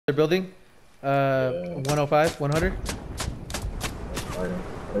building. Yeah. 105, 100. Are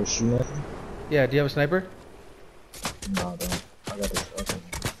you shooting at them? Yeah, do you have a sniper? No, I don't. I got this. Okay.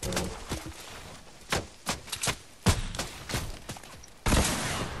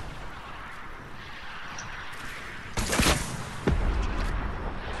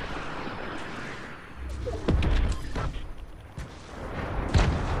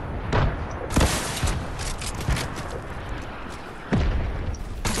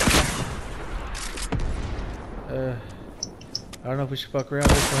 I don't know if we should fuck around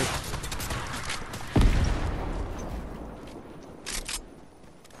this point.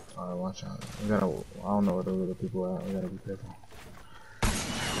 Alright, watch out. We gotta. I don't know where those other people are at. We gotta be careful.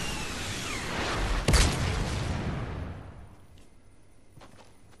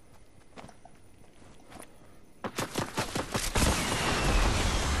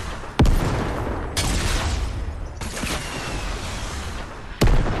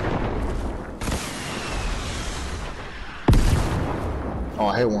 Oh,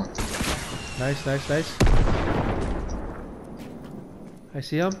 I hit one. Nice, nice, nice. I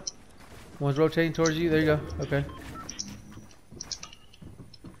see him. One's rotating towards you. There you go. Okay.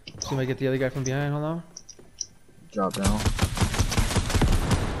 See if I get the other guy from behind. Hold on. Drop down.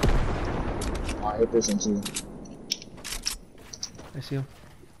 Oh, I hit this one too. I see him.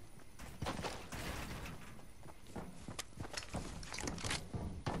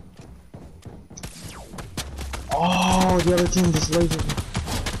 Oh, the other team just lasered me.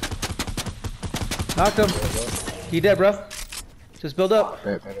 Knocked him. He dead, bro. Just build up.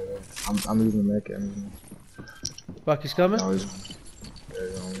 Bet. I'm using the mech. Fuck, he's coming. No, he's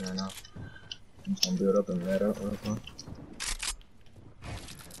on me right now. I'm just gonna build up and let up real quick.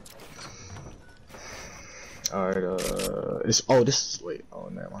 Alright, it's this is wait, oh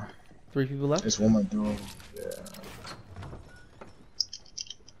never mind. 3 people left. It's one more duo. Yeah.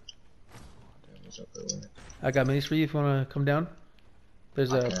 Damn, what's up there? I got minis for you if you wanna come down.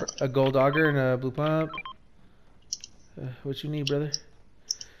 There's a gold auger and a blue pump. What you need, brother?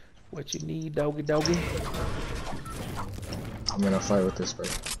 What you need, doggy doggy? I'm gonna fight with this, bro.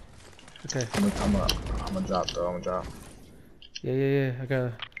 Okay. I'm gonna drop though. I'm gonna drop. Yeah. I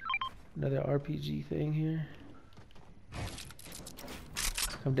got another RPG thing here.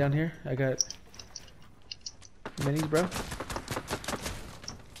 Come down here. I got minis, bro.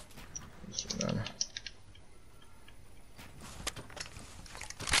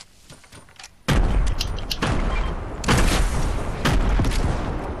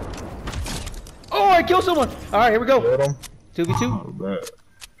 Oh, I killed someone! Alright, here we go. 2v2.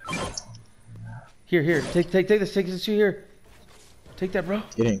 Here. Take this to here. Take that, bro.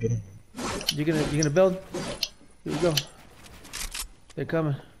 Get in. You gonna build? Here we go. They're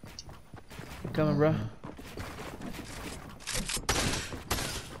coming. Bro.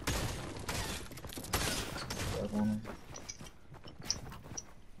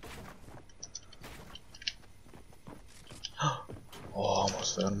 Oh, I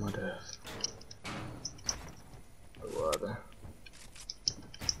almost fell to my death. Where are they?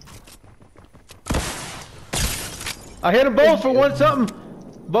 I hit them both for 1 something.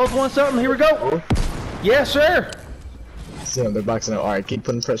 Both 1 something. Here we go. Oh. Yes, sir. I see them. They're boxing out. All right, keep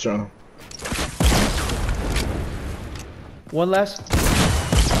putting pressure on them. One last.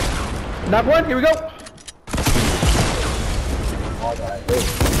 Knock one. Here we go. All right.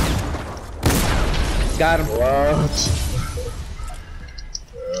 Got him. What?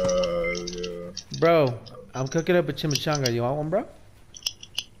 Yeah. Bro, I'm cooking up a chimichanga. You want one, bro?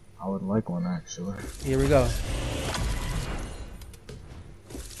 I would like one actually. Here we go.